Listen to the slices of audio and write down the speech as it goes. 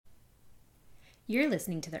You're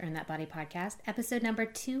listening to the Earn That Body podcast, episode number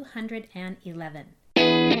 211.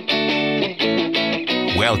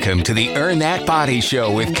 Welcome to the Earn That Body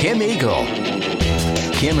Show with Kim Eagle.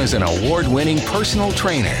 Kim is an award-winning personal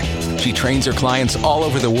trainer. She trains her clients all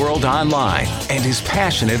over the world online and is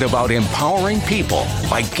passionate about empowering people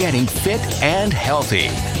by getting fit and healthy.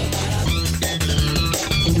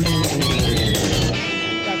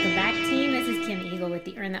 Welcome back, team. This is Kim Eagle with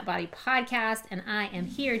the Earn That Body podcast, and I am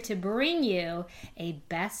here to bring you a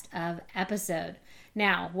best of episode.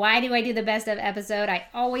 Now, why do I do the best of episode? I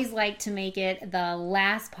always like to make it the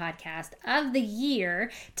last podcast of the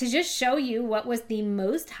year to just show you what was the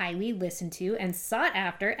most highly listened to and sought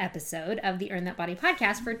after episode of the Earn That Body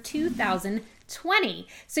podcast for 2020.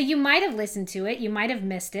 So you might have listened to it, you might have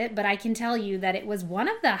missed it, but I can tell you that it was one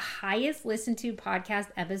of the highest listened to podcast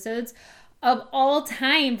episodes of all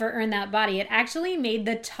time for Earn That Body. It actually made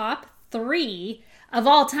the top 3 of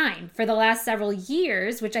all time for the last several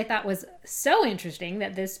years, which I thought was so interesting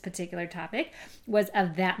that this particular topic was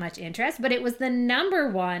of that much interest, but it was the number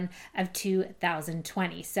 1 of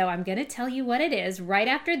 2020. So I'm going to tell you what it is right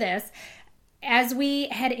after this. As we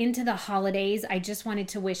head into the holidays, I just wanted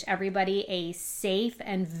to wish everybody a safe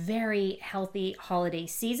and very healthy holiday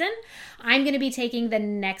season. I'm going to be taking the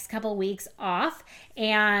next couple weeks off.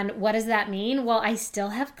 And what does that mean? Well, I still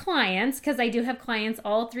have clients because I do have clients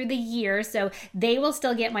all through the year. So they will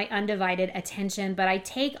still get my undivided attention. But I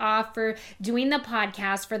take off for doing the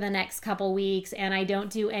podcast for the next couple weeks. And I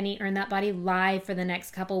don't do any Earn That Body live for the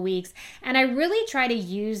next couple weeks. And I really try to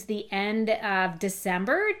use the end of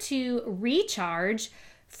December to recharge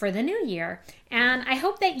for the new year. And I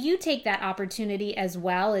hope that you take that opportunity as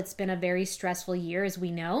well. It's been a very stressful year, as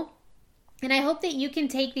we know. And I hope that you can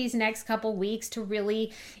take these next couple weeks to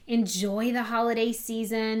really enjoy the holiday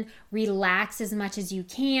season, relax as much as you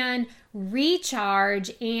can,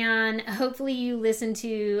 recharge, and hopefully you listened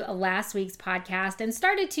to last week's podcast and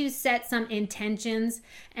started to set some intentions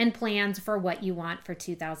and plans for what you want for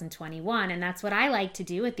 2021. And that's what I like to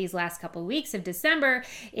do with these last couple weeks of December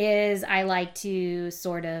is I like to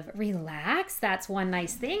sort of relax. That's one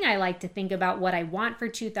nice thing. I like to think about what I want for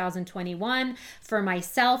 2021 for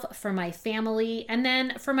myself, for my family, and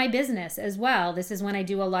then for my business as well. This is when I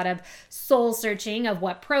do a lot of soul searching of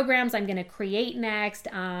what programs I'm going to create next.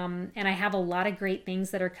 And I have a lot of great things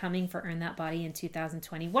that are coming for Earn That Body in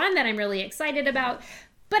 2021 that I'm really excited about.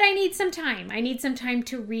 But I need some time. I need some time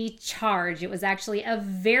to recharge. It was actually a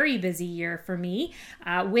very busy year for me.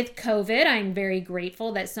 With COVID, I'm very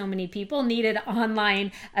grateful that so many people needed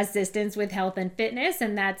online assistance with health and fitness,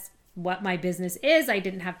 and that's what my business is. I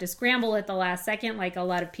didn't have to scramble at the last second like a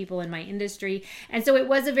lot of people in my industry. And so it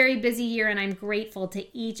was a very busy year, and I'm grateful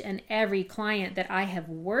to each and every client that I have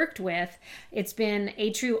worked with. It's been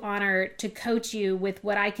a true honor to coach you with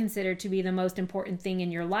what I consider to be the most important thing in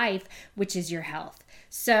your life, which is your health.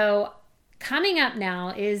 So coming up now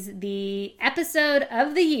is the episode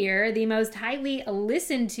of the year, the most highly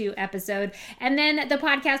listened to episode. And then the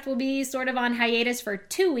podcast will be sort of on hiatus for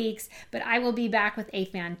 2 weeks, but I will be back with a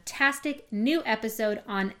fantastic new episode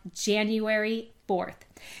on January 4th.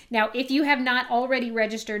 Now, if you have not already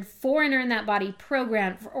registered for an Earn That Body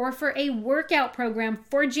program or for a workout program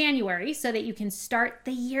for January so that you can start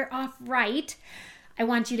the year off right, I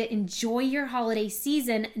want you to enjoy your holiday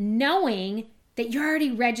season knowing that you're already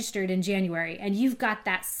registered in January and you've got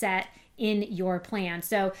that set in your plan.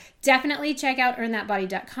 So definitely check out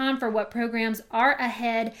earnthatbody.com for what programs are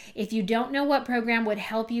ahead. If you don't know what program would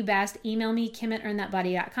help you best, email me,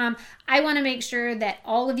 kim@earnthatbody.com. I want to make sure that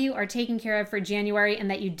all of you are taken care of for January and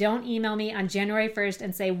that you don't email me on January 1st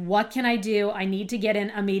and say, what can I do? I need to get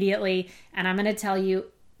in immediately. And I'm going to tell you,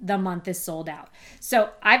 the month is sold out. So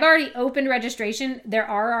I've already opened registration. There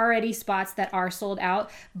are already spots that are sold out,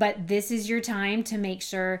 but this is your time to make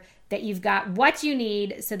sure that you've got what you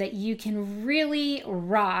need so that you can really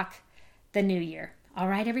rock the new year. All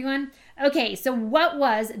right, everyone? Okay, so what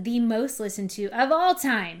was the most listened to of all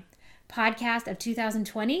time podcast of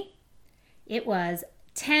 2020? It was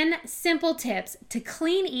 10 simple tips to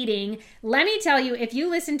clean eating. Let me tell you, if you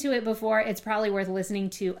listened to it before, it's probably worth listening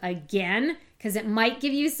to again because it might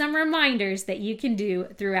give you some reminders that you can do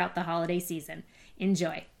throughout the holiday season.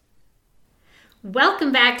 Enjoy.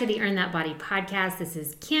 Welcome back to the Earn That Body podcast. This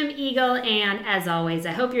is Kim Eagle, and as always,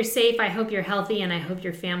 I hope you're safe, I hope you're healthy, and I hope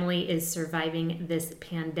your family is surviving this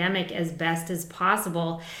pandemic as best as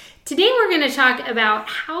possible. Today we're going to talk about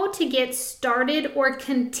how to get started or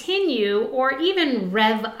continue or even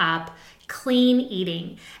rev up clean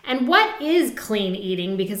eating. And what is clean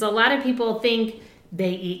eating? Because a lot of people think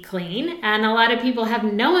they eat clean, and a lot of people have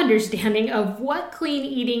no understanding of what clean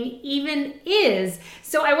eating even is.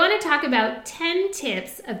 So I want to talk about 10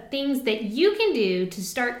 tips of things that you can do to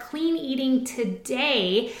start clean eating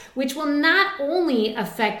today, which will not only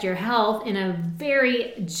affect your health in a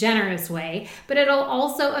very generous way, but it'll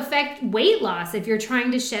also affect weight loss if you're trying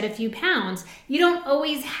to shed a few pounds. You don't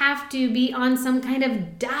always have to be on some kind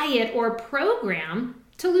of diet or program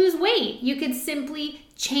to lose weight. You could simply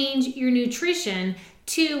change your nutrition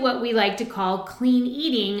to what we like to call clean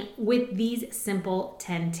eating with these simple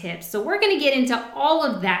 10 tips. So we're going to get into all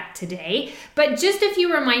of that today, but just a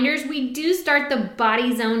few reminders. We do start the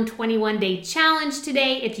Body Zone 21-day challenge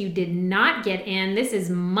today. If you did not get in, this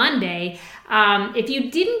is Monday. If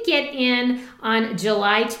you didn't get in on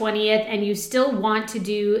July 20th and you still want to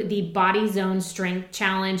do the Body Zone Strength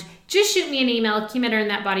Challenge, just shoot me an email,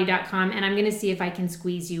 kim@earnthatbody.com, and I'm going to see if I can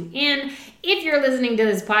squeeze you in. If you're listening to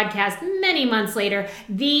this podcast many months later,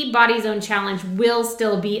 the Body Zone Challenge will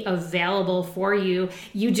still be available for you.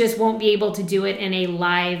 You just won't be able to do it in a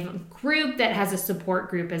live group that has a support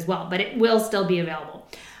group as well, but it will still be available.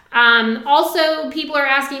 Also, people are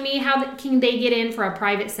asking me how can they get in for a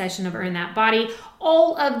private session of Earn That Body.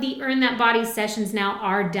 All of the Earn That Body sessions now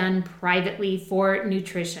are done privately for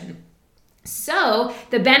nutrition. So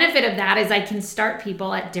the benefit of that is I can start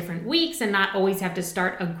people at different weeks and not always have to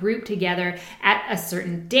start a group together at a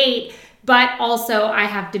certain date. But also I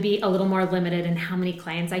have to be a little more limited in how many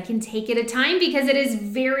clients I can take at a time because it is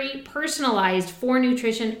very personalized for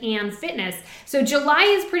nutrition and fitness. So July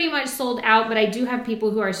is pretty much sold out, but I do have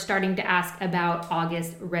people who are starting to ask about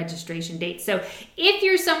August registration dates. So if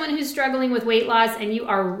you're someone who's struggling with weight loss and you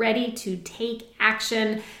are ready to take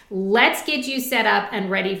action, let's get you set up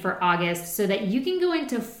and ready for August so that you can go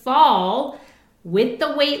into fall with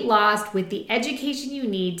the weight loss, with the education you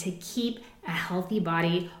need to keep a healthy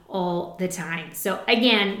body all the time. So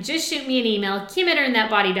again, just shoot me an email,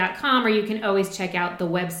 kim@earnthatbody.com, or you can always check out the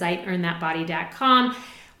website, earnthatbody.com.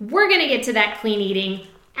 We're going to get to that clean eating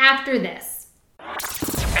after this.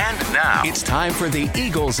 And now, it's time for the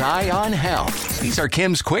Eagle's Eye on Health. These are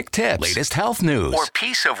Kim's quick tips, latest health news, or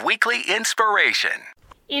piece of weekly inspiration.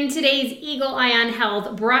 In today's Eagle Eye on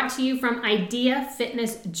Health, brought to you from Idea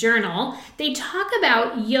Fitness Journal, they talk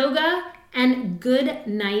about yoga and good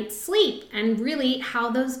night's sleep, and really how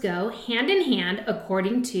those go hand in hand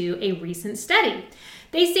according to a recent study.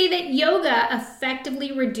 They say that yoga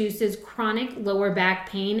effectively reduces chronic lower back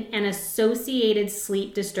pain and associated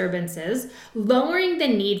sleep disturbances, lowering the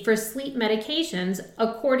need for sleep medications,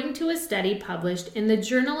 according to a study published in the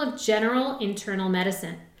Journal of General Internal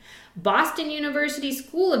Medicine. Boston University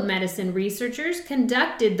School of Medicine researchers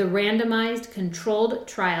conducted the randomized controlled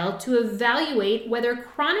trial to evaluate whether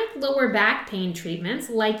chronic lower back pain treatments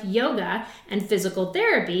like yoga and physical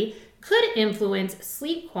therapy could influence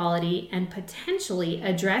sleep quality and potentially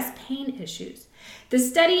address pain issues. The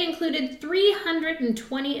study included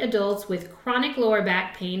 320 adults with chronic lower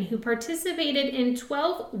back pain who participated in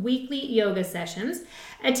 12 weekly yoga sessions,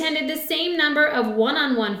 attended the same number of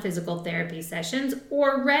one-on-one physical therapy sessions,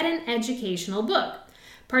 or read an educational book.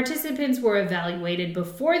 Participants were evaluated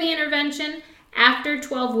before the intervention, after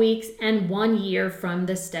 12 weeks, and 1 year from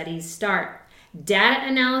the study's start. Data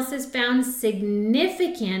analysis found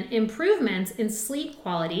significant improvements in sleep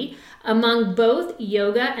quality among both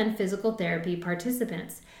yoga and physical therapy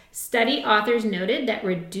participants. Study authors noted that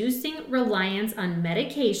reducing reliance on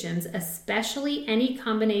medications, especially any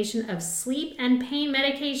combination of sleep and pain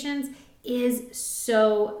medications, is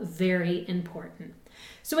so very important.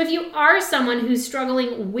 So if you are someone who's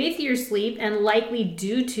struggling with your sleep and likely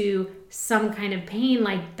due to some kind of pain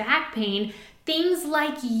like back pain, things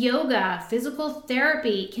like yoga, physical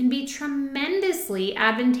therapy can be tremendously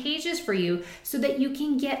advantageous for you so that you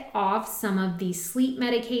can get off some of these sleep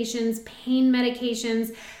medications, pain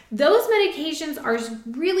medications. Those medications are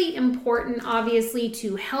really important, obviously,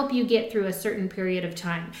 to help you get through a certain period of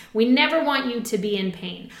time. We never want you to be in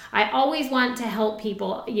pain. I always want to help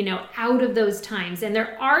people, out of those times. And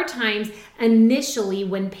there are times initially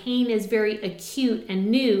when pain is very acute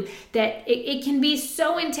and new that it can be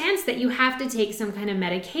so intense that you have to take some kind of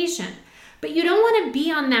medication. But you don't want to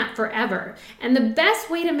be on that forever. And the best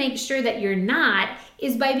way to make sure that you're not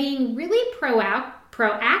is by being really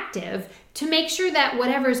proactive to make sure that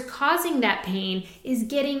whatever's causing that pain is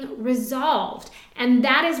getting resolved. And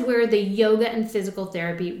that is where the yoga and physical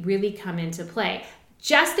therapy really come into play.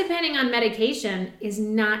 Just depending on medication is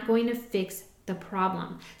not going to fix the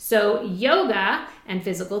problem. So yoga and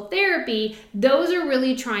physical therapy, those are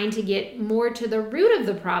really trying to get more to the root of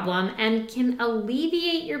the problem and can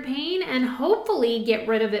alleviate your pain and hopefully get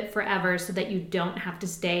rid of it forever so that you don't have to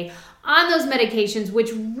stay on those medications,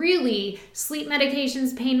 which really, sleep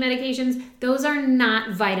medications, pain medications, those are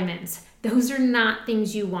not vitamins. Those are not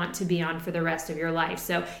things you want to be on for the rest of your life.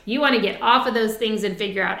 So you want to get off of those things and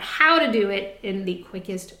figure out how to do it in the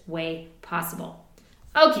quickest way possible.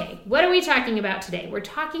 Okay, what are we talking about today? We're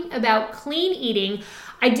talking about clean eating.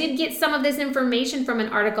 I did get some of this information from an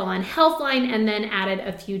article on Healthline and then added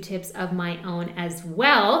a few tips of my own as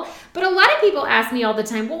well. But a lot of people ask me all the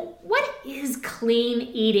time, well, what is clean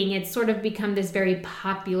eating? It's sort of become this very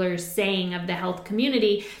popular saying of the health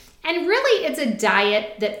community. And really, it's a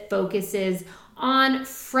diet that focuses on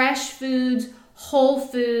fresh foods, whole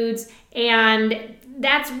foods, and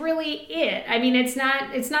that's really it. I mean, it's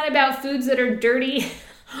not about foods that are dirty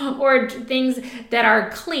or things that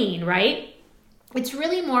are clean, right? It's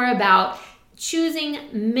really more about choosing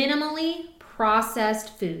minimally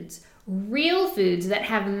processed foods, real foods that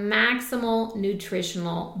have maximal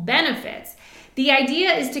nutritional benefits. The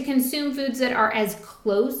idea is to consume foods that are as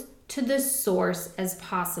close to the source as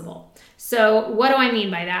possible. So what do I mean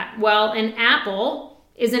by that? Well, an apple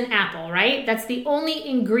is an apple, right? That's the only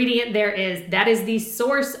ingredient there is. That is the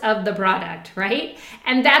source of the product, right?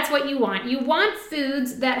 And that's what you want. You want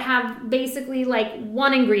foods that have basically like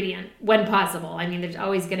one ingredient when possible. I mean, there's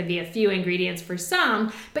always going to be a few ingredients for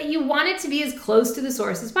some, but you want it to be as close to the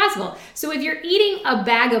source as possible. So if you're eating a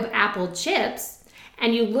bag of apple chips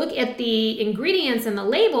and you look at the ingredients in the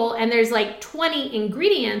label and there's like 20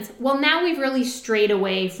 ingredients, well, now we've really strayed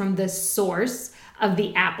away from the source of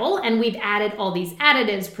the apple, and we've added all these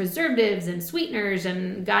additives, preservatives, and sweeteners,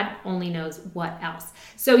 and God only knows what else.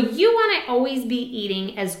 So you want to always be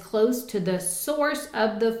eating as close to the source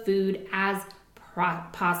of the food as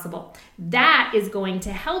possible. That is going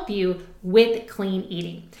to help you with clean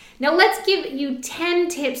eating. Now let's give you 10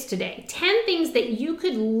 tips today, 10 things that you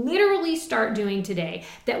could literally start doing today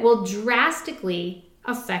that will drastically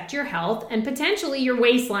affect your health and potentially your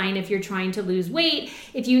waistline if you're trying to lose weight.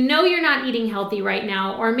 If you know you're not eating healthy right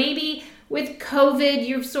now, or maybe with COVID,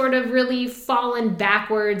 you've sort of really fallen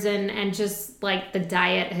backwards and just like the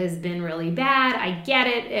diet has been really bad. I get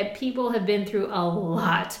it. People have been through a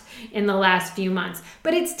lot in the last few months,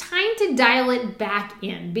 but it's time to dial it back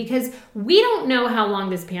in because we don't know how long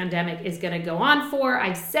this pandemic is going to go on for.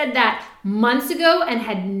 I've said that months ago and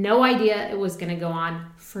had no idea it was going to go on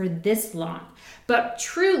for this long. But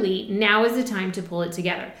truly, now is the time to pull it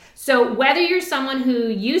together. So whether you're someone who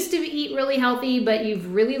used to eat really healthy, but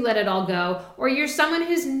you've really let it all go, or you're someone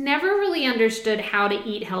who's never really understood how to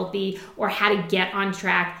eat healthy or how to get on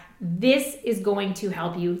track, this is going to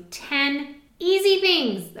help you. 10 easy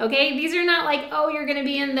things, okay? These are not like, oh, you're going to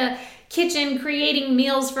be in the kitchen creating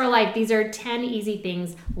meals for life. These are 10 easy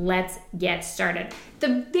things. Let's get started.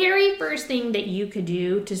 The very first thing that you could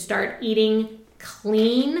do to start eating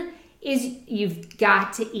clean is you've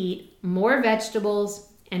got to eat more vegetables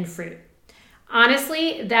and fruit.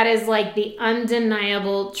 Honestly, that is like the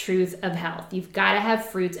undeniable truth of health. You've got to have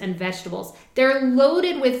fruits and vegetables. They're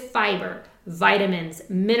loaded with fiber, vitamins,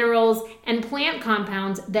 minerals, and plant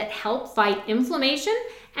compounds that help fight inflammation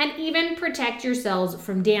and even protect your cells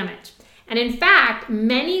from damage. And in fact,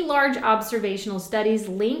 many large observational studies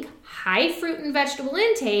link high fruit and vegetable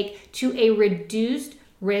intake to a reduced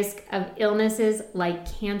risk of illnesses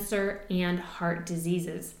like cancer and heart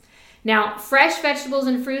diseases. Now, fresh vegetables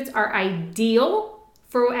and fruits are ideal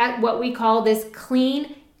for what we call this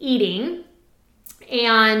clean eating,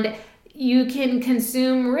 and you can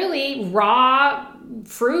consume really raw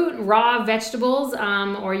fruit, raw vegetables,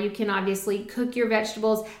 or you can obviously cook your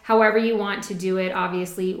vegetables however you want to do it.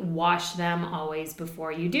 Obviously, wash them always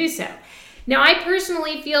before you do so. Now, I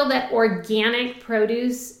personally feel that organic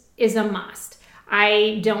produce is a must.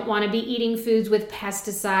 I don't want to be eating foods with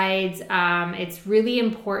pesticides. It's really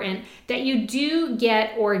important that you do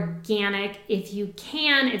get organic if you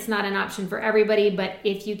can. It's not an option for everybody, but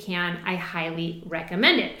if you can, I highly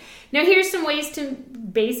recommend it. Now, here's some ways to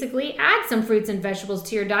basically add some fruits and vegetables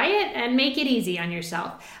to your diet and make it easy on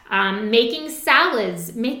yourself. Making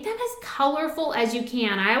salads, make them as colorful as you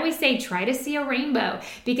can. I always say try to see a rainbow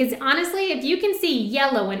because honestly, if you can see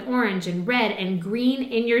yellow and orange and red and green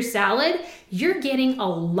in your salad, you're getting a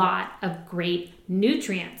lot of great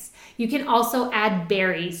nutrients. You can also add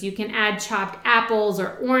berries. You can add chopped apples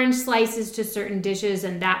or orange slices to certain dishes,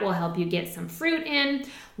 and that will help you get some fruit in.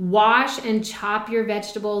 Wash and chop your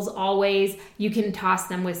vegetables always. You can toss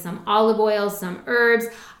them with some olive oil, some herbs.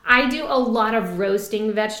 I do a lot of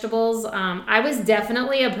roasting vegetables. I was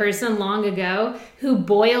definitely a person long ago who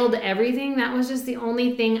boiled everything. That was just the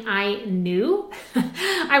only thing I knew.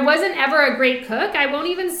 I wasn't ever a great cook. I won't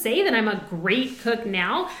even say that I'm a great cook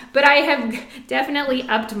now, but I have definitely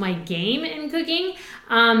upped my game in cooking.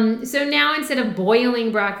 So now instead of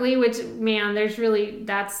boiling broccoli, which, man,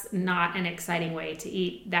 that's not an exciting way to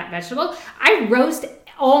eat that vegetable, I roast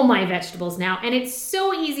all my vegetables now, and it's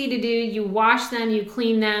so easy to do. You wash them, you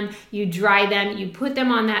clean them, you dry them, you put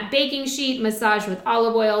them on that baking sheet, massage with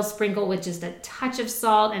olive oil, sprinkle with just a touch of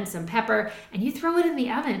salt and some pepper, and you throw it in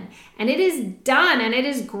the oven, and it is done, and it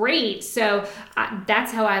is great. So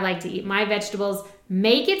that's how I like to eat my vegetables.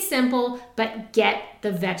 Make it simple, but get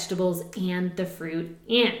the vegetables and the fruit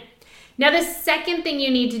in. Now, the second thing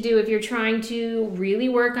you need to do if you're trying to really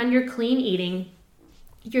work on your clean eating,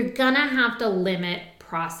 you're gonna have to limit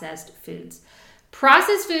processed foods.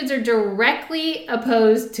 Processed foods are directly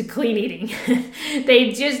opposed to clean eating.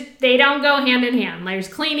 They don't go hand in hand. There's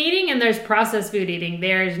clean eating and there's processed food eating.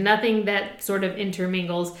 There's nothing that sort of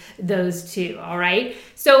intermingles those two, all right?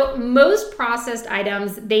 So most processed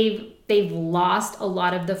items, they've lost a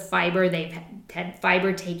lot of the fiber. They've had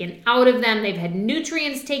fiber taken out of them. They've had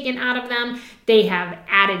nutrients taken out of them. They have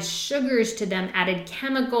added sugars to them, added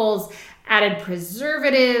chemicals, added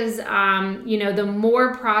preservatives. The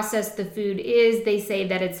more processed the food is, they say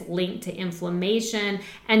that it's linked to inflammation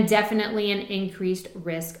and definitely an increased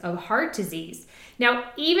risk of heart disease.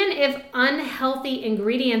 Now, even if unhealthy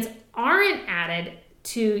ingredients aren't added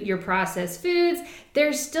to your processed foods,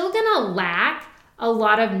 they're still gonna lack a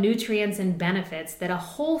lot of nutrients and benefits that a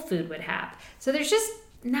whole food would have. So there's just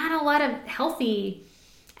not a lot of healthy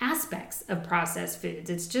aspects of processed foods.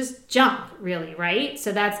 It's just junk, really, right?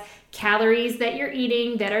 So that's calories that you're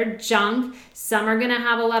eating that are junk. Some are going to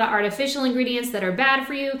have a lot of artificial ingredients that are bad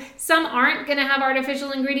for you. Some aren't going to have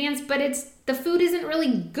artificial ingredients, but the food isn't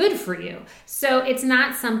really good for you. So it's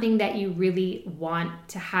not something that you really want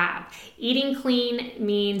to have. Eating clean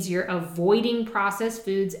means you're avoiding processed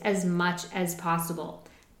foods as much as possible.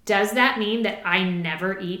 Does that mean that I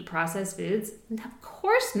never eat processed foods? Of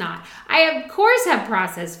course not. I, of course, have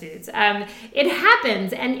processed foods. It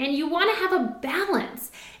happens, and you want to have a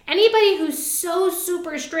balance. Anybody who's so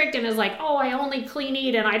super strict and is like, oh, I only clean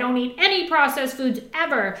eat and I don't eat any processed foods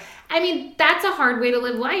ever, that's a hard way to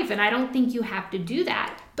live life, and I don't think you have to do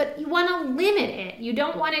that. But you want to limit it. You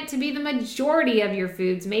don't want it to be the majority of your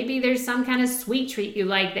foods. Maybe there's some kind of sweet treat you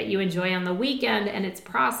like that you enjoy on the weekend and it's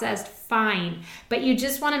processed, fine. But you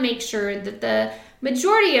just want to make sure that the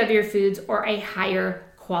majority of your foods are a higher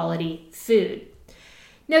quality food.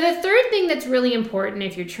 Now, the third thing that's really important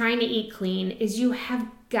if you're trying to eat clean is you have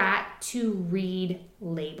got to read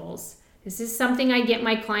labels. This is something I get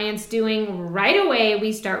my clients doing right away.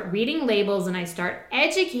 We start reading labels and I start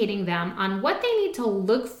educating them on what they need to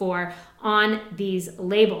look for on these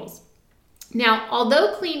labels. Now,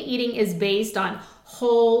 although clean eating is based on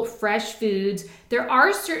whole, fresh foods, there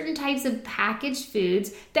are certain types of packaged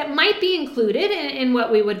foods that might be included in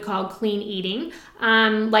what we would call clean eating,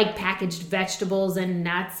 like packaged vegetables and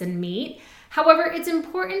nuts and meat. However, it's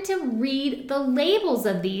important to read the labels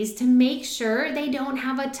of these to make sure they don't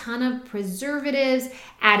have a ton of preservatives,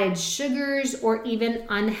 added sugars, or even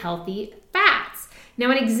unhealthy fats.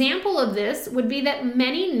 Now, an example of this would be that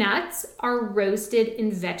many nuts are roasted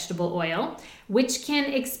in vegetable oil, which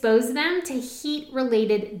can expose them to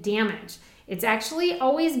heat-related damage. It's actually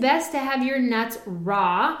always best to have your nuts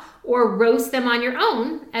raw or roast them on your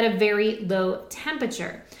own at a very low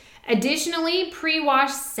temperature. Additionally,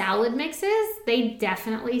 pre-washed salad mixes, they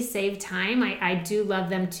definitely save time. I do love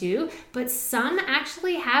them too, but some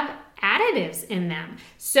actually have additives in them.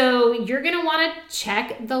 So you're going to want to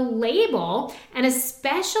check the label, and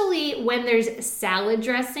especially when there's salad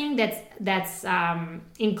dressing that's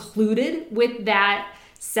included with that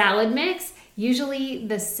salad mix. Usually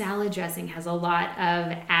the salad dressing has a lot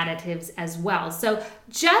of additives as well. So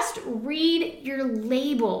just read your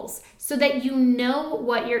labels so that you know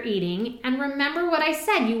what you're eating. And remember what I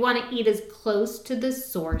said, you want to eat as close to the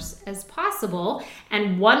source as possible.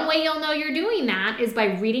 And one way you'll know you're doing that is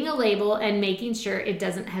by reading a label and making sure it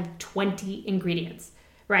doesn't have 20 ingredients,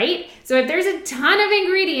 right? So if there's a ton of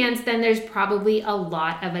ingredients, then there's probably a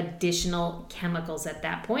lot of additional chemicals at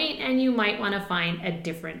that point, and you might want to find a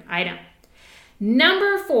different item.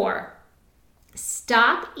 Number 4,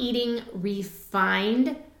 stop eating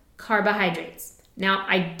refined carbohydrates. Now,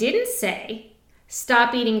 I didn't say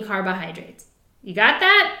stop eating carbohydrates. You got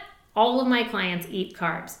that? All of my clients eat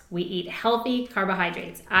carbs. We eat healthy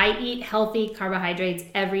carbohydrates. I eat healthy carbohydrates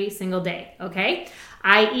every single day, okay?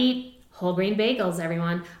 I eat whole grain bagels,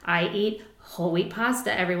 everyone. I eat whole wheat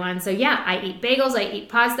pasta, everyone. So yeah, I eat bagels, I eat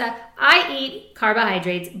pasta, I eat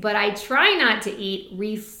carbohydrates, but I try not to eat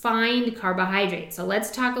refined carbohydrates. So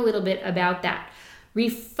let's talk a little bit about that.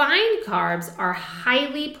 Refined carbs are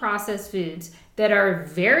highly processed foods that are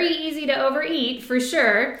very easy to overeat for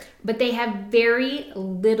sure, but they have very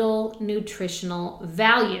little nutritional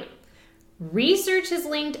value. Research has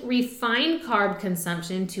linked refined carb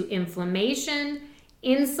consumption to inflammation,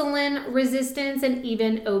 insulin resistance, and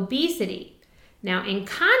even obesity. Now, in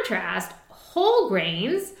contrast, whole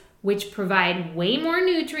grains, which provide way more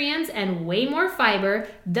nutrients and way more fiber,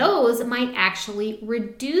 those might actually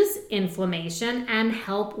reduce inflammation and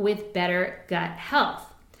help with better gut health.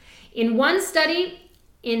 In one study,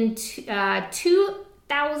 in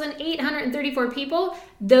 2,834 people,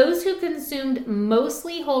 those who consumed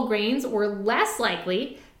mostly whole grains were less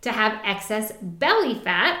likely to have excess belly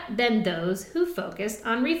fat than those who focused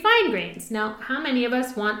on refined grains. Now, how many of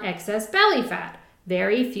us want excess belly fat?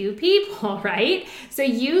 Very few people, right? So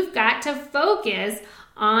you've got to focus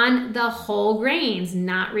on the whole grains,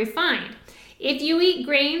 not refined. If you eat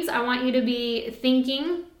grains, I want you to be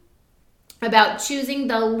thinking about choosing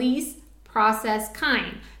the least processed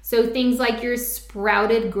kind. So things like your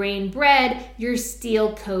sprouted grain bread, your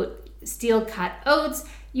steel cut oats.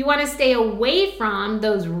 You want to stay away from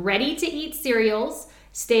those ready-to-eat cereals.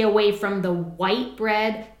 Stay away from the white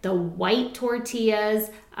bread, the white tortillas,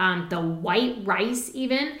 the white rice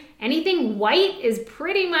even. Anything white is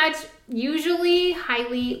pretty much usually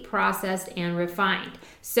highly processed and refined.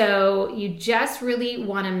 So you just really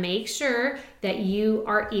want to make sure that you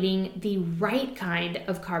are eating the right kind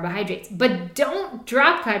of carbohydrates. But don't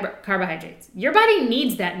drop carbohydrates. Your body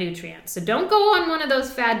needs that nutrient. So don't go on one of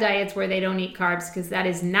those fad diets where they don't eat carbs, because that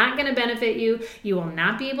is not going to benefit you. You will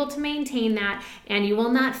not be able to maintain that, and you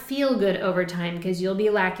will not feel good over time because you'll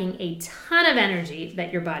be lacking a ton of energy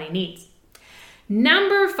that your body needs.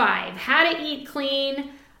 Number 5, how to eat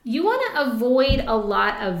clean. You want to avoid a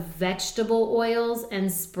lot of vegetable oils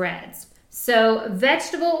and spreads. So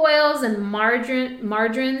vegetable oils and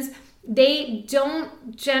margarines, they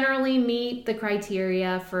don't generally meet the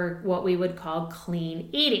criteria for what we would call clean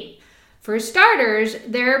eating. For starters,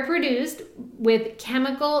 they're produced with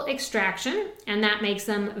chemical extraction, and that makes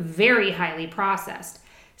them very highly processed.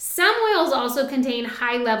 Some oils also contain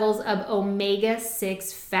high levels of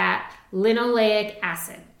omega-6 fat linoleic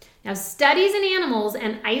acid. Now, studies in animals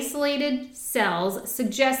and isolated cells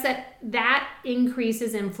suggest that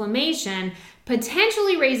increases inflammation,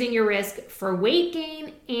 potentially raising your risk for weight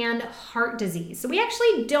gain and heart disease. So we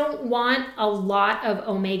actually don't want a lot of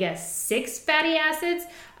omega-6 fatty acids.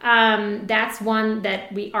 That's one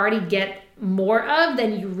that we already get more of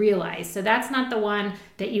than you realize. So that's not the one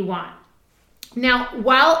that you want. Now,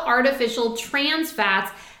 while artificial trans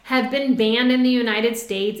fats have been banned in the United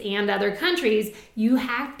States and other countries, you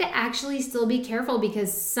have to actually still be careful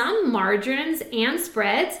because some margarines and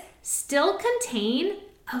spreads still contain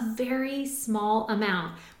a very small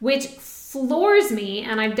amount, which floors me.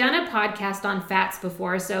 And I've done a podcast on fats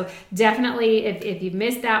before, so definitely if you've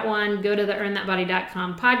missed that one, go to the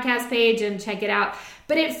earnthatbody.com podcast page and check it out.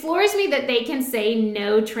 But it floors me that they can say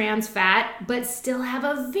no trans fat, but still have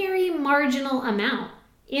a very marginal amount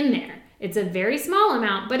in there. It's a very small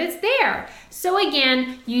amount, but it's there. So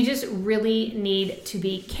again, you just really need to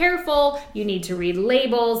be careful. You need to read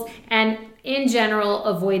labels and in general,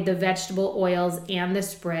 avoid the vegetable oils and the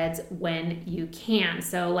spreads when you can.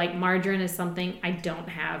 So like margarine is something I don't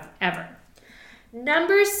have ever.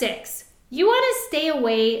 Number 6, you want to stay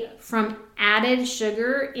away from added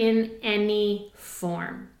sugar in any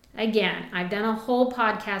form. Again, I've done a whole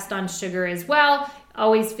podcast on sugar as well.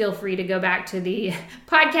 Always feel free to go back to the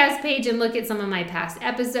podcast page and look at some of my past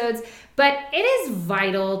episodes. But it is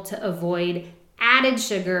vital to avoid added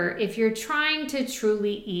sugar if you're trying to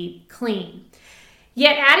truly eat clean.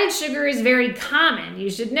 Yet added sugar is very common. You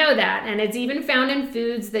should know that. And it's even found in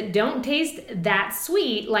foods that don't taste that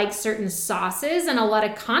sweet, like certain sauces and a lot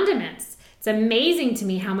of condiments. It's amazing to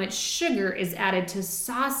me how much sugar is added to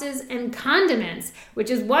sauces and condiments, which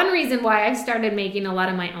is one reason why I've started making a lot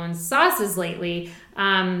of my own sauces lately.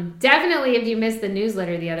 Definitely, if you missed the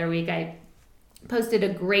newsletter the other week, I posted a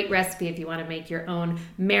great recipe if you want to make your own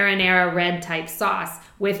marinara red type sauce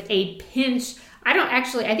with a pinch.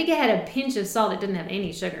 I think it had a pinch of salt. It didn't have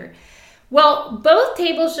any sugar. Well, both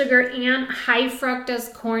table sugar and high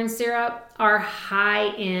fructose corn syrup are high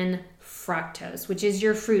in fructose, which is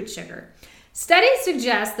your fruit sugar. Studies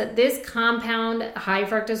suggest that this compound, high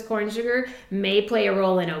fructose corn sugar, may play a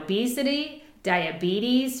role in obesity,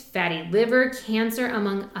 diabetes, fatty liver, cancer,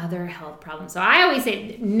 among other health problems. So I always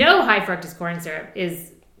say no high fructose corn syrup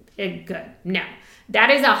is good. No. That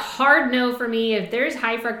is a hard no for me. If there's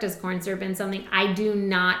high fructose corn syrup in something, I do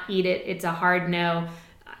not eat it. It's a hard no.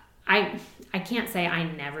 I can't say I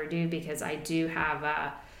never do, because I do have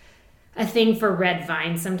a thing for red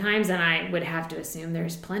vine sometimes, and I would have to assume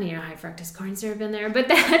there's plenty of high fructose corn syrup in there. But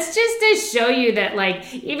that's just to show you that,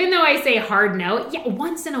 like, even though I say hard no, yeah,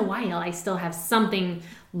 once in a while I still have something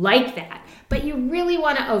like that. But you really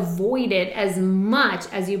want to avoid it as much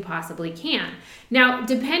as you possibly can. Now,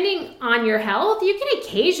 depending on your health, you can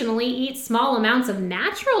occasionally eat small amounts of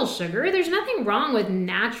natural sugar. There's nothing wrong with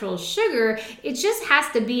natural sugar. It just has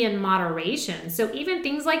to be in moderation. So even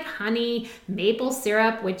things like honey, maple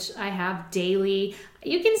syrup, which I have daily,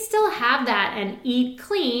 you can still have that and eat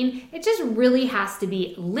clean. It just really has to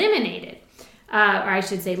be eliminated, or I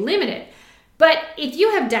should say limited. But if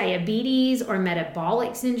you have diabetes or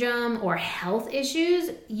metabolic syndrome or health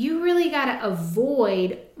issues, you really got to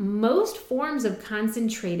avoid most forms of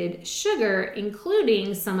concentrated sugar,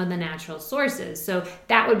 including some of the natural sources. So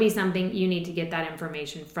that would be something you need to get that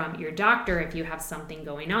information from your doctor if you have something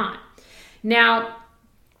going on. Now,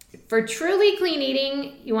 for truly clean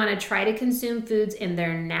eating, you want to try to consume foods in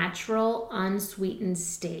their natural, unsweetened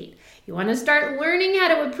state. You want to start learning how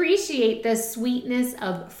to appreciate the sweetness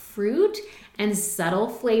of fruit and subtle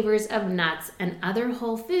flavors of nuts and other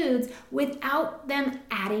whole foods without them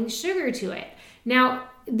adding sugar to it. Now,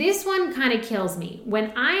 this one kind of kills me.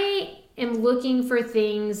 When I am looking for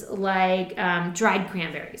things like dried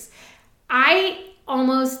cranberries, I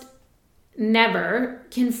almost never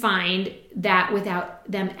can find that without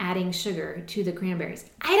them adding sugar to the cranberries.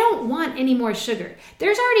 I don't want any more sugar.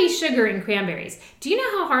 There's already sugar in cranberries. Do you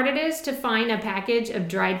know how hard it is to find a package of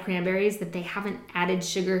dried cranberries that they haven't added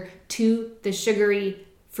sugar to the sugary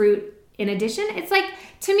fruit in addition? It's like,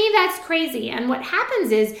 to me, that's crazy. And what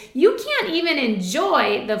happens is you can't even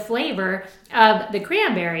enjoy the flavor of the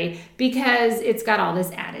cranberry because it's got all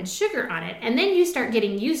this added sugar on it. And then you start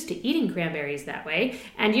getting used to eating cranberries that way,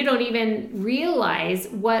 and you don't even realize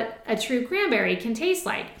what a true cranberry can taste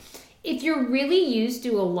like. If you're really used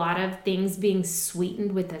to a lot of things being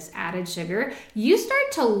sweetened with this added sugar, you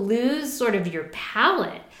start to lose sort of your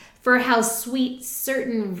palate for how sweet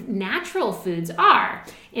certain natural foods are.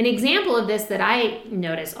 An example of this that I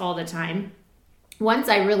notice all the time, once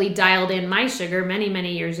I really dialed in my sugar many,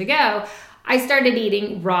 many years ago, I started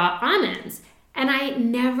eating raw almonds. And I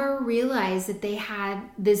never realized that they had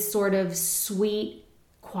this sort of sweet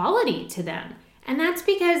quality to them. And that's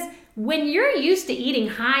because when you're used to eating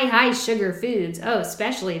high sugar foods,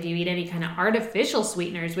 especially if you eat any kind of artificial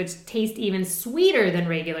sweeteners, which taste even sweeter than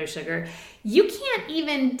regular sugar, you can't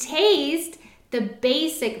even taste the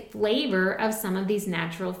basic flavor of some of these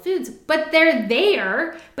natural foods. But they're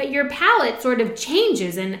there, but your palate sort of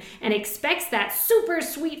changes and expects that super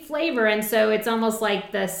sweet flavor. And so it's almost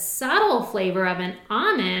like the subtle flavor of an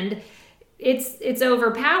almond, it's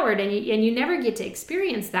overpowered, and you never get to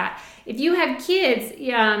experience that. If you have kids,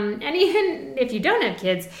 and even if you don't have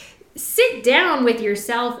kids, sit down with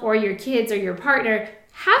yourself or your kids or your partner,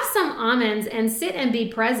 have some almonds and sit and be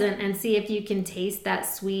present and see if you can taste that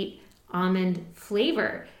sweet almond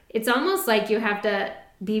flavor. It's almost like you have to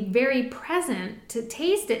be very present to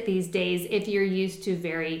taste it these days if you're used to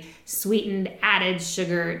very sweetened, added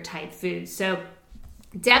sugar type foods. So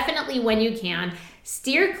definitely, when you can,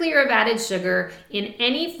 steer clear of added sugar in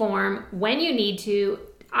any form when you need to.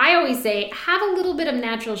 I always say, have a little bit of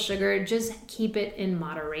natural sugar, just keep it in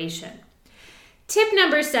moderation. Tip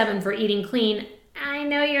number 7 for eating clean. I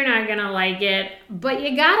know you're not gonna like it, but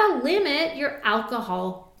you gotta limit your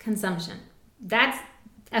alcohol consumption. That's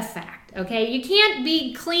a fact, okay? You can't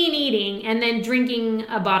be clean eating and then drinking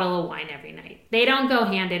a bottle of wine every night. They don't go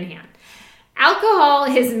hand in hand. Alcohol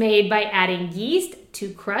is made by adding yeast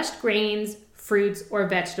to crushed grains, fruits, or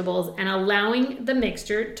vegetables and allowing the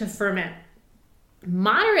mixture to ferment.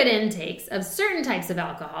 Moderate intakes of certain types of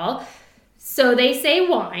alcohol, so they say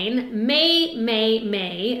wine,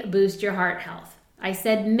 may boost your heart health. I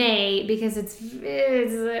said may because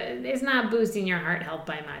it's not boosting your heart health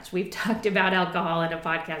by much. We've talked about alcohol in a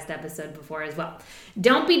podcast episode before as well.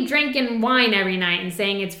 Don't be drinking wine every night and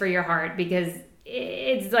saying it's for your heart, because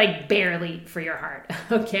it's like barely for your heart,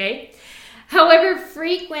 okay? However,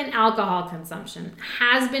 frequent alcohol consumption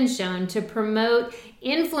has been shown to promote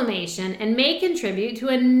inflammation and may contribute to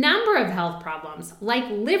a number of health problems like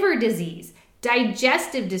liver disease,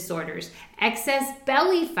 digestive disorders, excess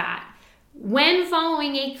belly fat. When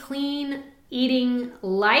following a clean eating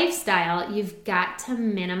lifestyle, you've got to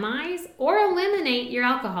minimize or eliminate your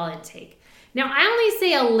alcohol intake. Now, I only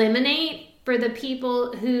say eliminate for the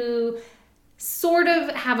people who sort of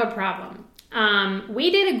have a problem.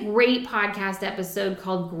 We did a great podcast episode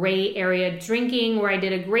called Gray Area Drinking, where I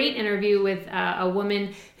did a great interview with a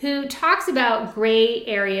woman who talks about gray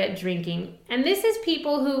area drinking. And this is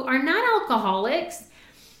people who are not alcoholics,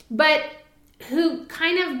 but who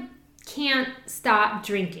kind of can't stop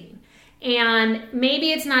drinking. And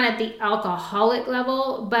maybe it's not at the alcoholic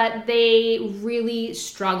level, but they really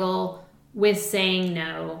struggle with saying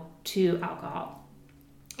no to alcohol.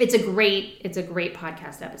 It's a great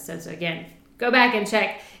podcast episode. So again, go back and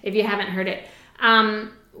check if you haven't heard it.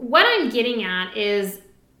 What I'm getting at is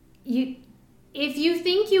if you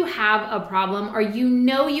think you have a problem, or you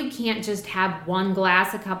know you can't just have one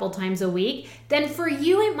glass a couple times a week, then for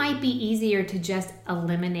you it might be easier to just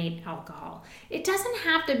eliminate alcohol. It doesn't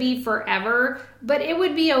have to be forever, but it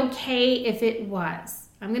would be okay if it was.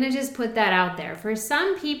 I'm going to just put that out there. For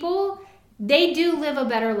some people, they do live a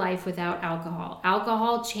better life without alcohol.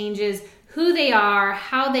 Alcohol changes who they are,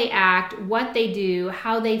 how they act, what they do,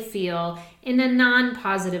 how they feel in a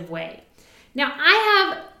non-positive way. Now, I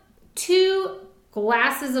have 2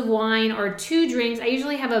 glasses of wine or 2 drinks. I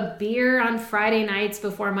usually have a beer on Friday nights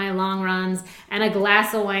before my long runs and a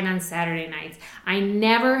glass of wine on Saturday nights. I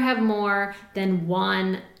never have more than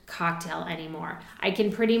 1 cocktail anymore. I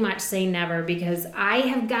can pretty much say never, because I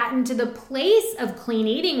have gotten to the place of clean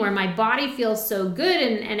eating where my body feels so good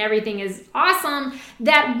and everything is awesome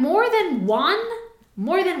that more than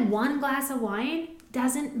one glass of wine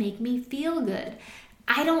doesn't make me feel good.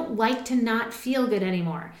 I don't like to not feel good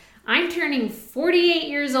anymore. I'm turning 48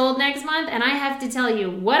 years old next month, and I have to tell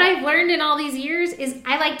you, what I've learned in all these years is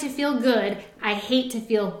I like to feel good. I hate to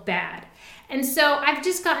feel bad. And so I've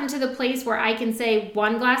just gotten to the place where I can say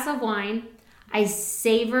 1 glass of wine, I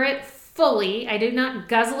savor it fully. I do not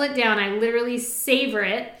guzzle it down. I literally savor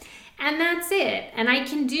it, and that's it. And I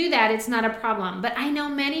can do that. It's not a problem. But I know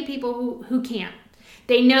many people who can't.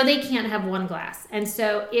 They know they can't have 1 glass. And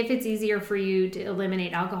so if it's easier for you to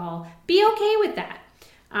eliminate alcohol, be okay with that.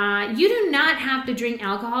 You do not have to drink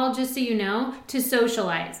alcohol, just so you know, to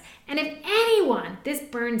socialize. And if anyone, this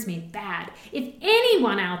burns me bad, if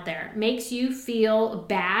anyone out there makes you feel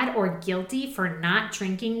bad or guilty for not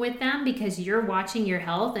drinking with them because you're watching your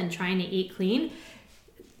health and trying to eat clean,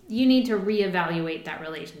 you need to reevaluate that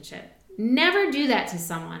relationship. Never do that to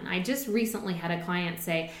someone. I just recently had a client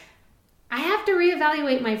say, I have to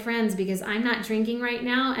reevaluate my friends because I'm not drinking right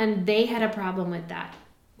now, and they had a problem with that.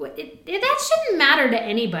 That shouldn't matter to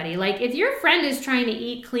anybody. Like, if your friend is trying to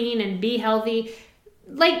eat clean and be healthy,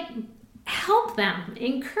 like, help them,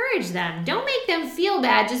 encourage them. Don't make them feel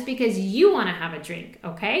bad just because you want to have a drink,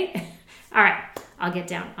 okay? All right, I'll get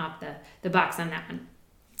down off the box on that one.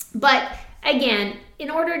 But again, in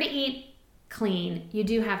order to eat clean, you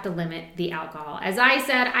do have to limit the alcohol. As I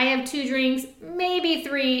said, I have 2 drinks, maybe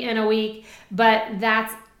 3 in a week, but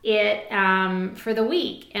that's it for the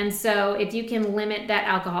week. And so if you can limit that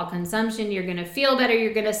alcohol consumption, you're going to feel better,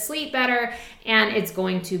 you're going to sleep better, and it's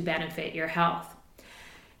going to benefit your health.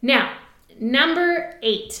 Now, number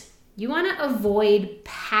 8, you want to avoid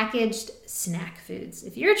packaged snack foods.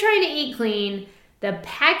 If you're trying to eat clean, the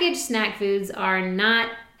packaged snack foods are not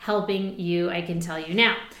helping you, I can tell you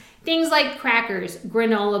now. Things like crackers,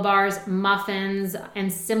 granola bars, muffins,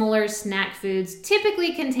 and similar snack foods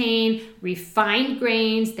typically contain refined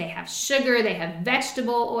grains, they have sugar, they have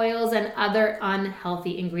vegetable oils, and other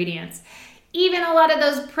unhealthy ingredients. Even a lot of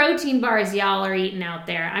those protein bars y'all are eating out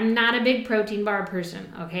there. I'm not a big protein bar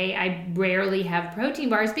person, okay? I rarely have protein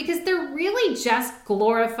bars because they're really just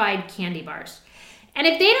glorified candy bars. And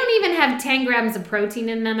if they don't even have 10 grams of protein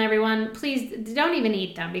in them, everyone, please don't even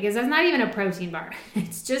eat them, because that's not even a protein bar.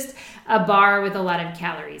 It's just a bar with a lot of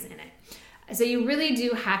calories in it. So you really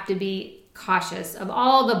do have to be cautious of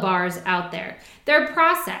all the bars out there. They're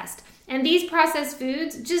processed, and these processed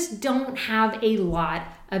foods just don't have a lot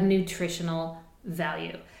of nutritional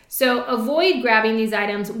value. So avoid grabbing these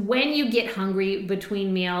items when you get hungry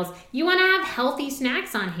between meals. You want to have healthy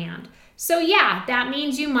snacks on hand. So yeah, that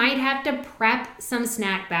means you might have to prep some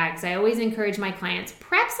snack bags. I always encourage my clients,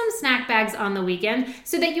 prep some snack bags on the weekend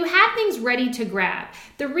so that you have things ready to grab.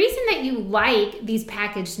 The reason that you like these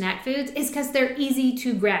packaged snack foods is because they're easy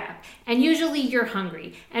to grab, and usually you're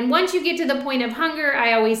hungry. And once you get to the point of hunger,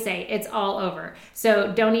 I always say it's all over.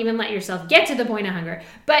 So don't even let yourself get to the point of hunger.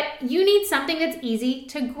 But you need something that's easy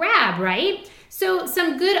to grab, right? So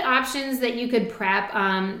some good options that you could prep,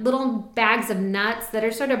 little bags of nuts that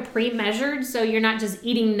are sort of pre-measured, so you're not just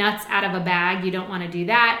eating nuts out of a bag. You don't want to do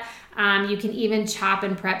that. You can even chop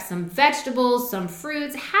and prep some vegetables, some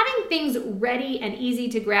fruits, having things ready and easy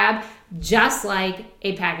to grab, just like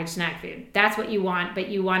a packaged snack food. That's what you want, but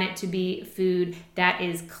you want it to be food that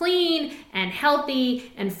is clean and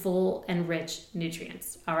healthy and full and rich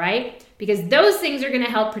nutrients, all right? Because those things are going to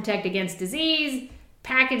help protect against disease.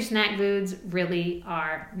 Packaged snack foods really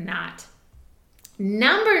are not.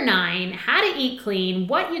 Number 9, how to eat clean.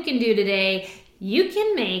 What you can do today, you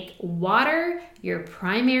can make water your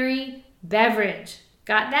primary beverage.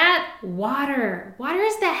 Got that? Water. Water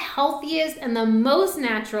is the healthiest and the most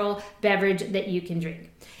natural beverage that you can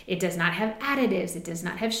drink. It does not have additives. It does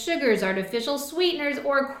not have sugars, artificial sweeteners,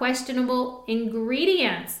 or questionable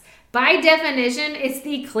ingredients. By definition, it's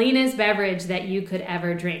the cleanest beverage that you could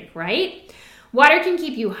ever drink, right? Water can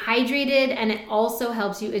keep you hydrated, and it also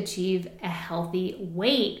helps you achieve a healthy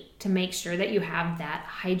weight to make sure that you have that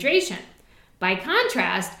hydration. By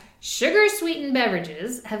contrast, sugar-sweetened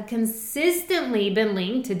beverages have consistently been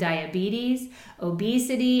linked to diabetes,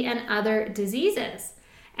 obesity, and other diseases.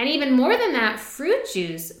 And even more than that, fruit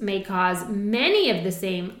juice may cause many of the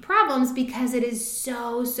same problems because it is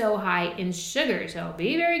so high in sugar. So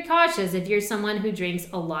be very cautious if you're someone who drinks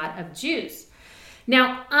a lot of juice.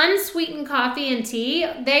 Now, unsweetened coffee and tea,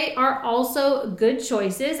 they are also good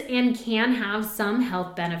choices and can have some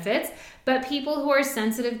health benefits, but people who are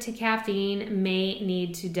sensitive to caffeine may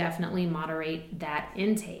need to definitely moderate that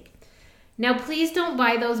intake. Now, please don't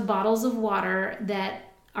buy those bottles of water that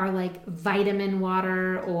are like vitamin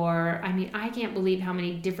water, or I can't believe how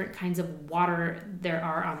many different kinds of water there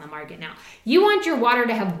are on the market now. You want your water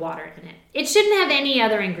to have water in it. It shouldn't have any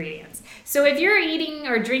other ingredients. So if you're eating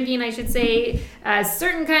or drinking, I should say, a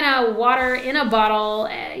certain kind of water in a bottle,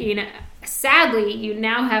 sadly, you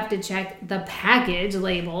now have to check the package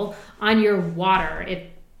label on your water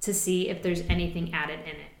to see if there's anything added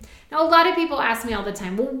in it. Now, a lot of people ask me all the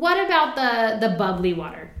time, well, what about the bubbly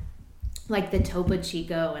water? Like the Topo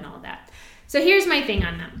Chico and all that. So here's my thing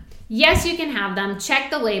on them. Yes, you can have them. Check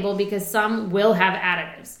the label because some will have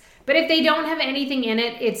additives. But if they don't have anything in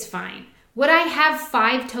it, it's fine. Would I have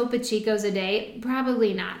 5 Topo Chicos a day?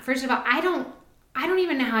 Probably not. First of all, I don't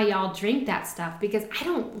even know how y'all drink that stuff because I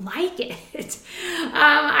don't like it.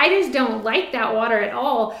 I just don't like that water at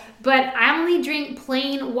all. But I only drink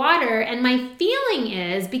plain water. And my feeling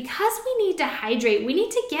is because we need to hydrate, we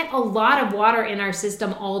need to get a lot of water in our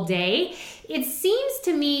system all day. It seems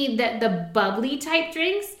to me that the bubbly type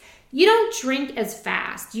drinks, you don't drink as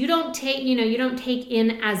fast. You don't take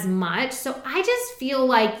in as much. So I just feel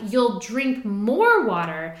like you'll drink more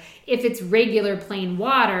water if it's regular plain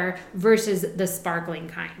water versus the sparkling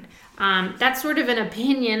kind. That's sort of an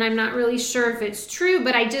opinion. I'm not really sure if it's true,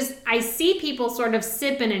 but I see people sort of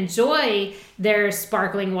sip and enjoy their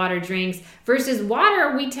sparkling water drinks versus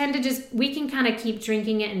water. We can kind of keep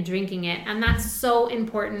drinking it. And that's so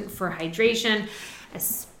important for hydration,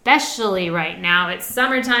 especially right now. It's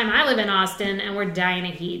summertime. I live in Austin and we're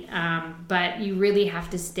dying of heat. But you really have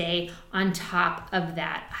to stay on top of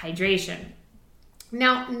that hydration.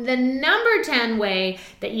 Now, the number 10 way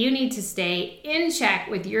that you need to stay in check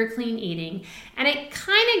with your clean eating, and it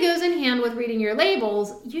kind of goes in hand with reading your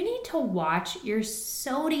labels, you need to watch your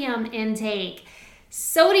sodium intake.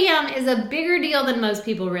 Sodium is a bigger deal than most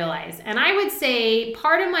people realize. And I would say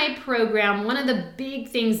part of my program, one of the big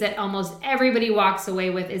things that almost everybody walks away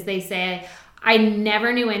with is they say, I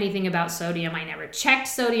never knew anything about sodium. I never checked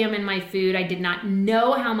sodium in my food. I did not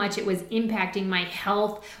know how much it was impacting my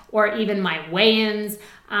health or even my weigh-ins.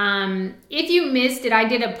 If you missed it, I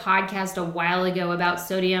did a podcast a while ago about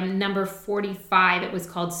sodium, number 45. It was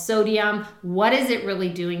called Sodium. What is it really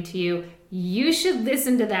doing to you? You should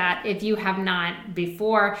listen to that if you have not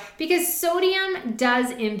before, because sodium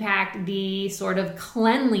does impact the sort of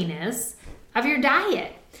cleanliness of your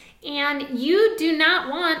diet. And you do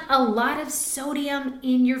not want a lot of sodium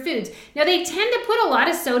in your foods. Now, they tend to put a lot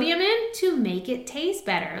of sodium in to make it taste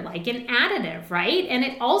better, like an additive, right? And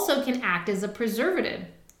it also can act as a preservative,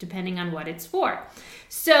 depending on what it's for.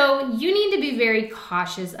 So you need to be very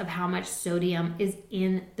cautious of how much sodium is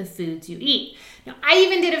in the foods you eat. Now, I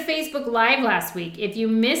even did a Facebook Live last week. If you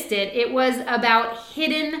missed it, it was about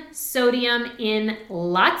hidden sodium in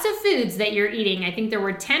lots of foods that you're eating. I think there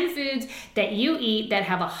were 10 foods that you eat that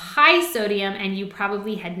have a high sodium and you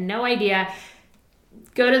probably had no idea.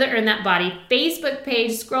 Go to the Earn That Body Facebook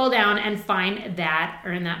page, scroll down and find that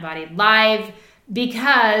Earn That Body Live,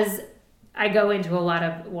 because I go into a lot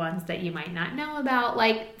of ones that you might not know about,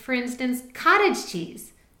 like, for instance, cottage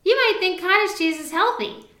cheese. You might think cottage cheese is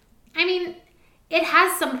healthy. I mean, it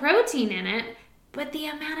has some protein in it, but the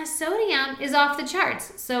amount of sodium is off the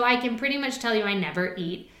charts. So I can pretty much tell you I never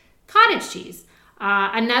eat cottage cheese.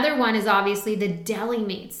 Another one is obviously the deli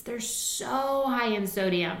meats. They're so high in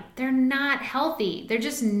sodium. They're not healthy. They're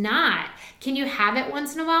just not. Can you have it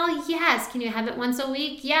once in a while? Yes. Can you have it once a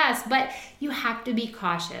week? Yes. But you have to be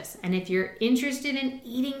cautious. And if you're interested in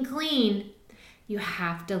eating clean, you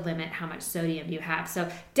have to limit how much sodium you have. So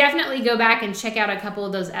definitely go back and check out a couple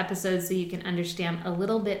of those episodes so you can understand a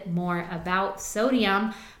little bit more about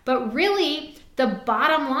sodium. But really, the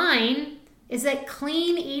bottom line is that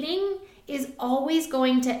clean eating is always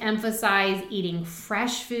going to emphasize eating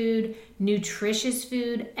fresh food, nutritious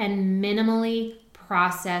food, and minimally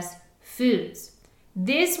processed foods.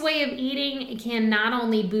 This way of eating can not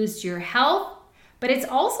only boost your health, but it's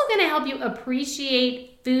also going to help you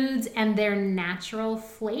appreciate foods and their natural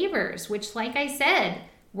flavors, which, like I said,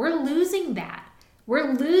 we're losing that.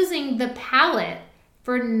 We're losing the palate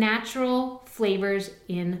for natural flavors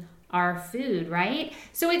in our food, right?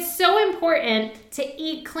 So it's so important to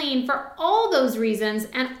eat clean for all those reasons.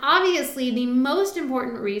 And obviously, the most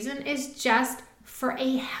important reason is just for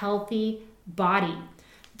a healthy body.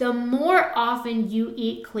 The more often you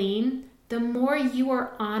eat clean, the more you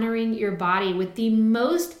are honoring your body with the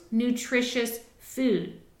most nutritious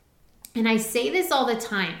food. And I say this all the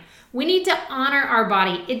time. We need to honor our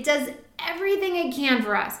body. It does everything it can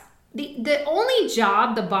for us. The only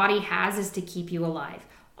job the body has is to keep you alive.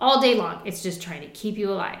 All day long, it's just trying to keep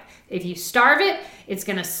you alive. If you starve it, it's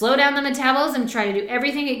going to slow down the metabolism, try to do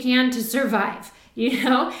everything it can to survive. You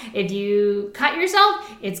know, if you cut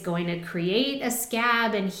yourself, it's going to create a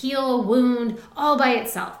scab and heal a wound all by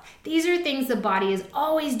itself. These are things the body is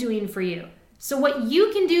always doing for you. So what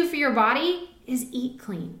you can do for your body is eat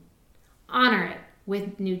clean. Honor it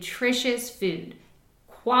with nutritious food,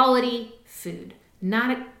 quality food,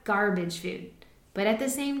 not garbage food. But at the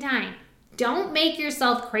same time, don't make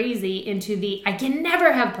yourself crazy into I can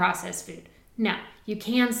never have processed food. No, you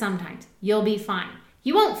can sometimes. You'll be fine.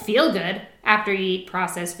 You won't feel good after you eat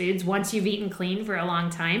processed foods once you've eaten clean for a long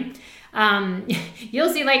time. You'll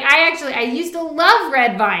see, I used to love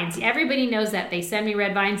red vines. Everybody knows that. They send me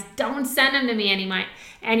red vines. Don't send them to me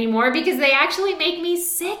anymore because they actually make me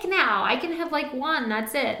sick now. I can have one,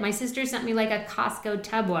 that's it. My sister sent me a Costco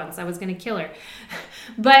tub once. I was going to kill her.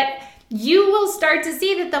 But you will start to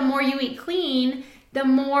see that the more you eat clean, the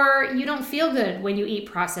more you don't feel good when you eat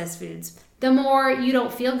processed foods. The more you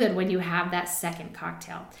don't feel good when you have that second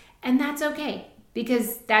cocktail. And that's okay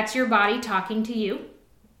because that's your body talking to you.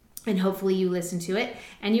 And hopefully you listen to it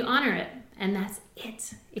and you honor it. And that's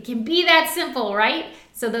it. It can be that simple, right?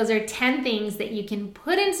 So those are 10 things that you can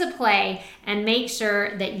put into play and make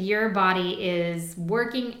sure that your body is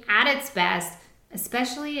working at its best,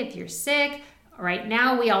 especially if you're sick. Right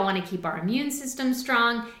now, we all want to keep our immune system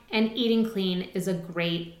strong, and eating clean is a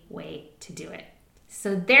great way to do it.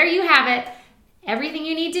 So there you have it. Everything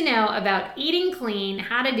you need to know about eating clean,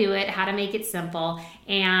 how to do it, how to make it simple.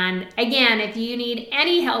 And again, if you need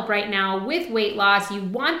any help right now with weight loss, you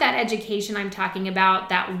want that education I'm talking about,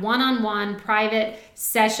 that one-on-one private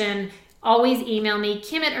session, always email me,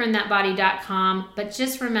 kim@earnthatbody.com. But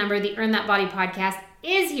just remember, the Earn That Body podcast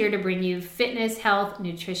is here to bring you fitness, health,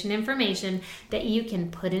 nutrition information that you can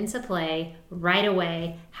put into play right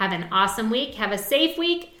away. Have an awesome week. Have a safe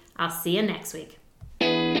week. I'll see you next week.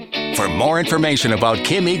 For more information about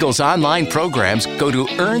Kim Eagle's online programs, go to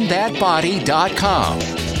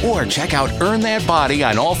earnthatbody.com or check out Earn That Body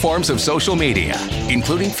on all forms of social media,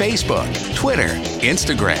 including Facebook, Twitter,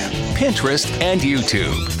 Instagram, Pinterest, and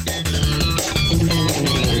YouTube.